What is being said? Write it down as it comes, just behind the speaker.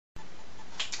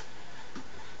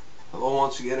Well,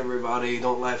 once again, everybody,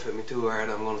 don't laugh at me too hard.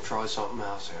 I'm going to try something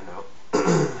else here now.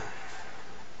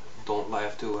 Don't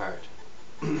laugh too hard.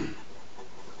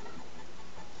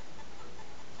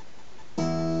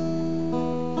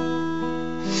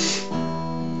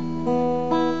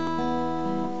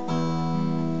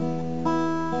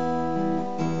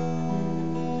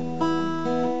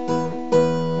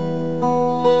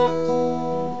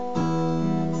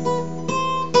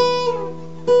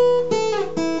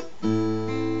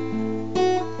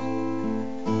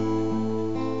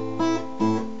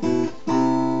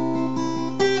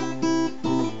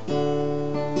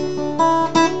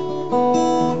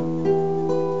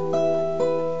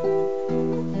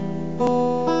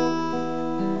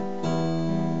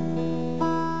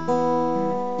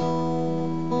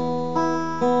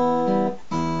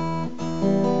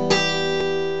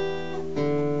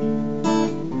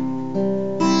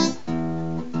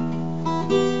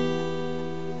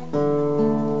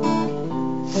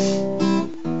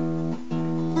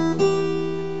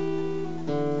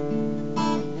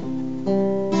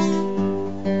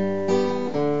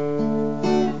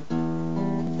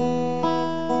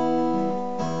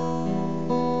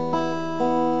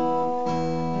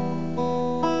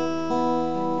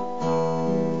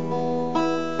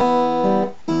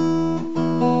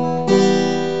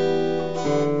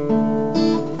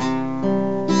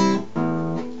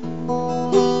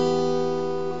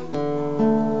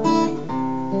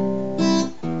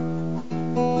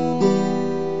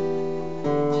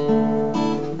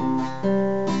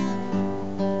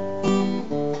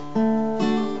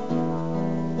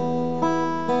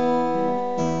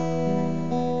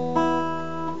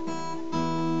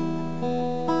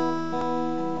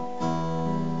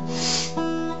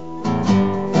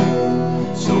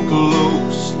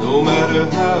 No matter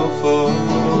how far,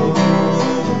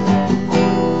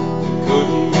 it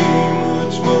couldn't be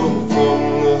much more from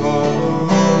the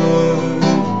heart.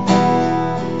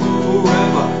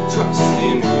 Forever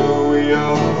trusting who we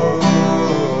are,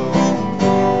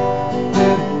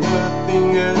 and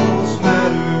nothing else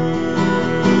matters.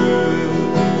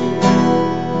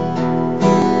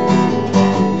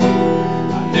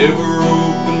 I never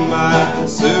opened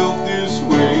myself this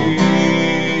way.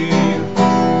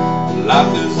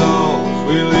 Life is ours,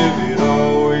 we live it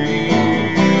our way.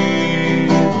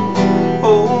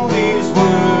 Oh, these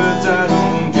words I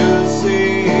don't just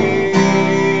say,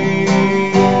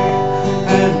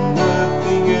 and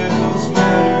nothing else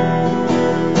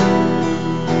matters.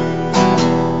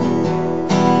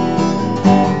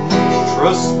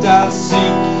 Trust I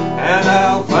seek, and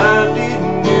I'll find it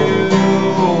in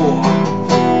you.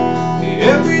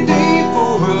 Every day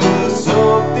for us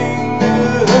something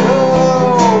new.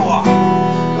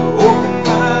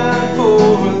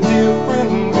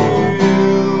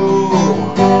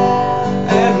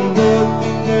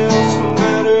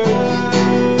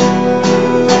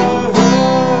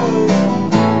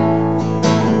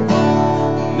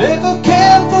 Never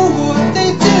care for what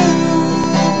they do.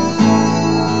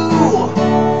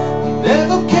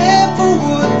 Never care for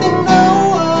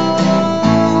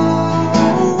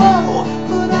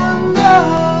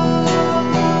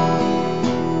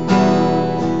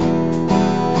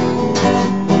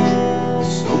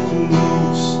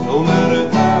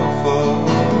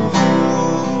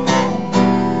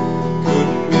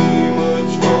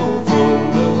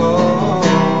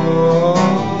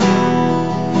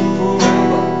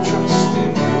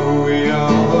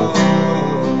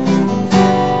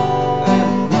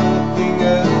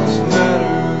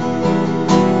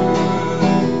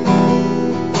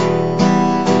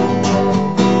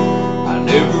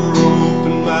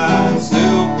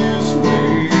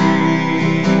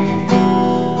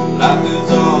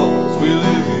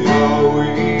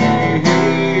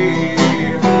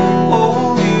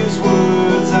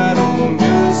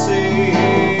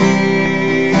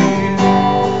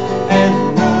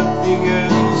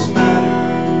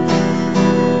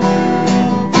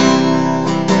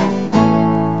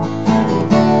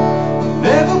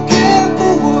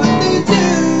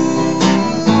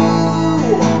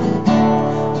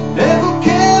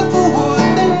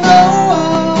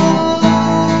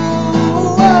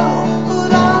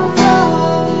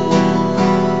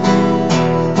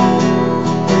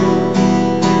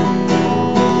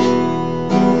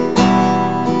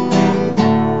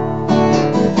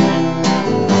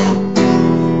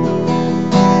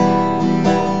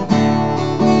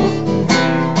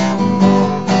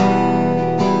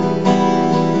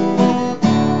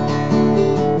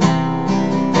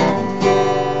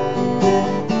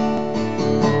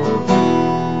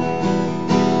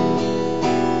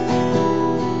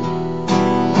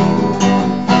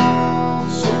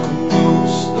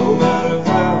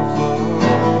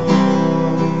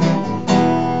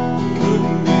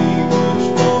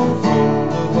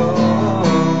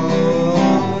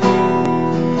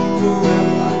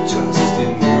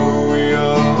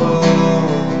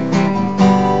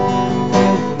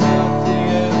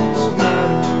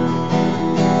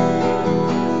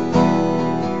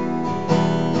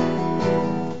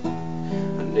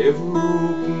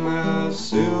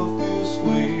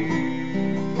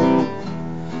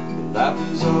Life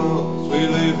is ours, we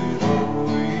live it our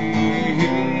way.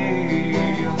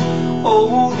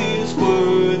 Oh, these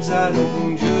words I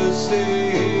don't just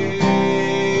say,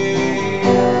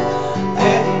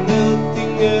 and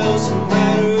nothing else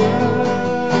matters.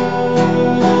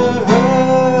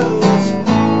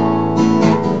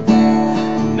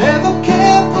 Never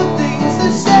care for things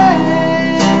they say,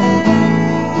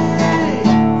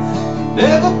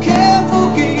 never care for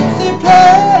games they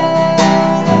play.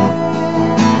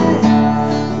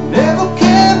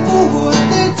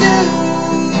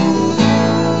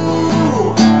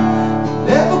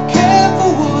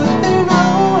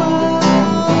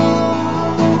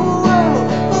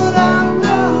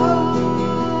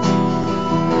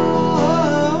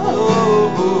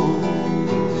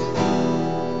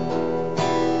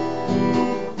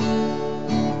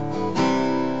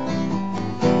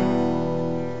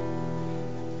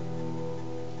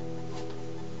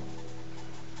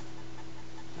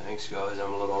 Thanks guys,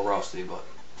 I'm a little rusty, but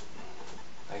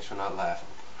thanks for not laughing.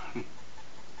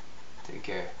 Take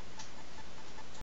care.